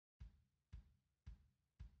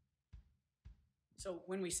So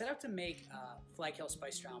when we set out to make Flagkill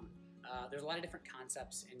Spiced Rum, there's a lot of different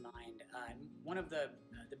concepts in mind. And one of the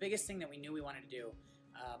biggest thing that we knew we wanted to do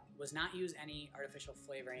was not use any artificial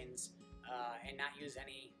flavorings and not use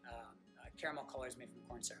any caramel colors made from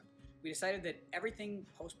corn syrup. We decided that everything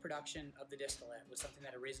post-production of the distillate was something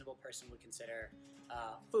that a reasonable person would consider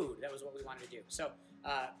food. That was what we wanted to do. So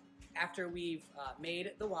after we've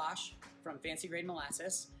made the wash from fancy grade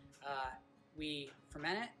molasses, we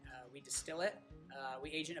ferment it, we distill it,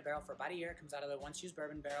 we age it in a barrel for about a year. It comes out of the once used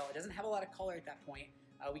bourbon barrel. It doesn't have a lot of color at that point.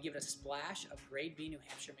 We give it a splash of grade B New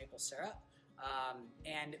Hampshire maple syrup.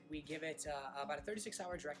 And we give it about a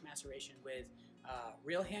 36-hour direct maceration with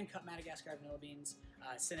real hand-cut Madagascar vanilla beans,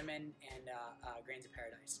 cinnamon, and grains of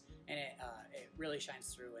paradise. And it really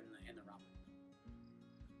shines through in the rum.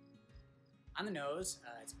 On the nose,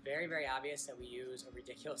 it's very, very obvious that we use a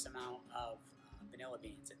ridiculous amount of vanilla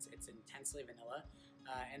beans. It's intensely vanilla,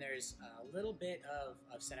 and there's a little bit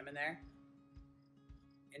of cinnamon there.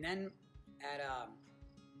 And then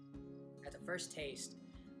at the first taste,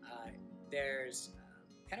 there's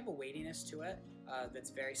kind of a weightiness to it that's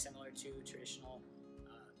very similar to traditional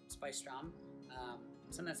spiced rum.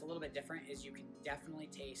 Something that's a little bit different is you can definitely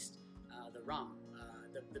taste the rum,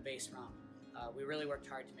 the base rum. We really worked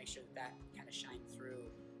hard to make sure that kind of shined through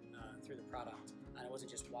the product, and it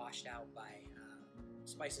wasn't just washed out by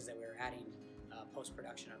spices that we were adding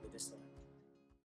post-production of the distillate.